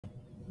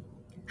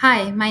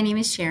Hi, my name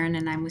is Sharon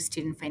and I'm with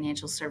Student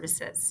Financial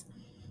Services.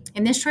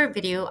 In this short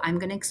video, I'm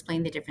going to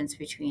explain the difference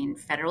between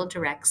federal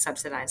direct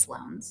subsidized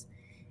loans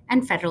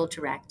and federal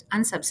direct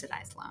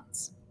unsubsidized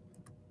loans.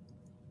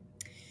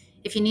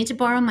 If you need to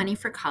borrow money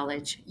for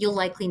college, you'll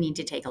likely need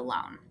to take a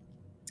loan.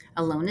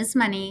 A loan is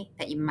money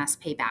that you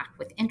must pay back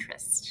with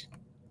interest.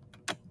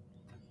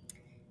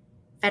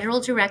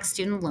 Federal direct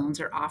student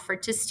loans are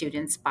offered to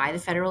students by the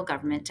federal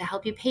government to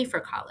help you pay for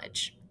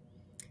college.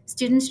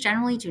 Students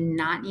generally do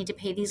not need to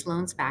pay these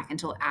loans back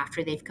until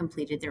after they've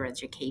completed their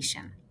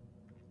education.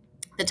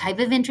 The type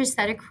of interest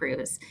that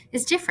accrues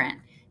is different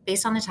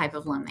based on the type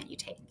of loan that you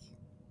take.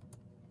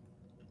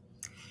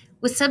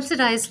 With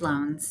subsidized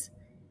loans,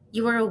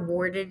 you are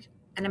awarded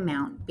an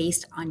amount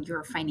based on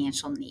your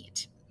financial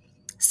need.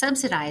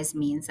 Subsidized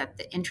means that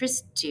the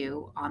interest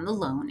due on the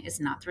loan is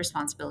not the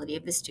responsibility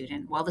of the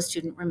student while the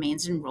student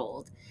remains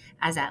enrolled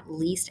as at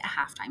least a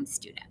half-time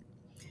student.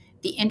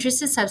 The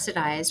interest is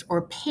subsidized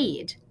or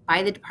paid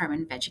by the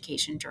Department of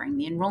Education during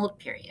the enrolled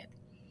period.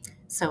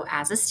 So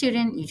as a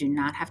student, you do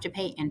not have to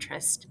pay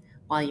interest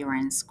while you are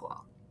in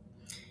school.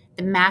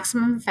 The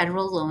maximum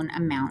federal loan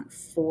amount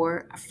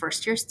for a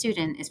first-year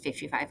student is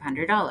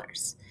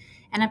 $5,500,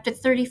 and up to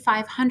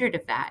 $3,500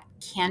 of that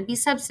can be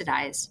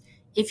subsidized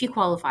if you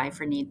qualify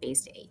for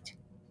need-based aid.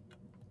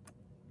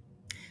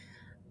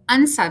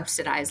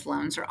 Unsubsidized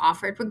loans are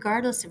offered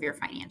regardless of your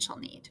financial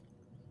need.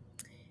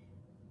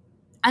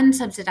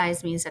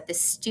 Unsubsidized means that the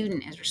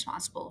student is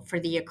responsible for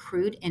the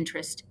accrued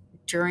interest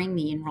during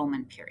the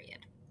enrollment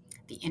period.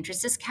 The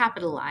interest is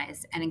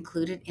capitalized and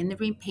included in the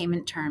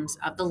repayment terms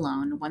of the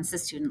loan once the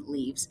student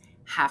leaves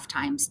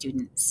half-time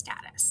student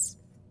status.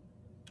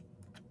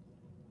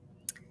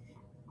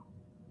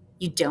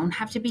 You don't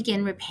have to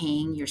begin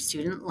repaying your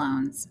student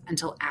loans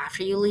until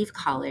after you leave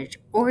college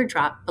or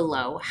drop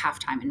below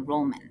half-time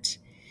enrollment.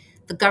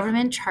 The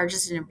government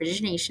charges an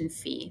origination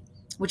fee,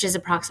 which is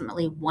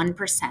approximately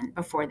 1%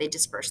 before they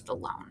disperse the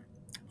loan.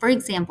 For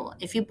example,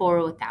 if you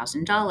borrow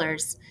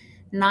 $1,000,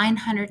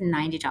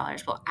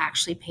 $990 will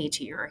actually pay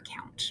to your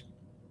account.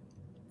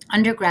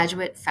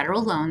 Undergraduate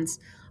federal loans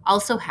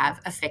also have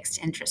a fixed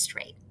interest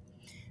rate.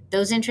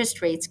 Those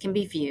interest rates can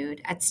be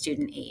viewed at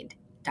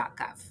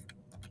StudentAid.gov.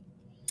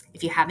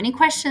 If you have any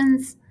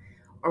questions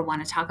or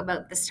want to talk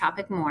about this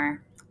topic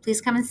more,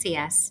 please come and see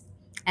us,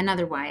 and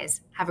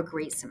otherwise, have a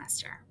great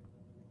semester.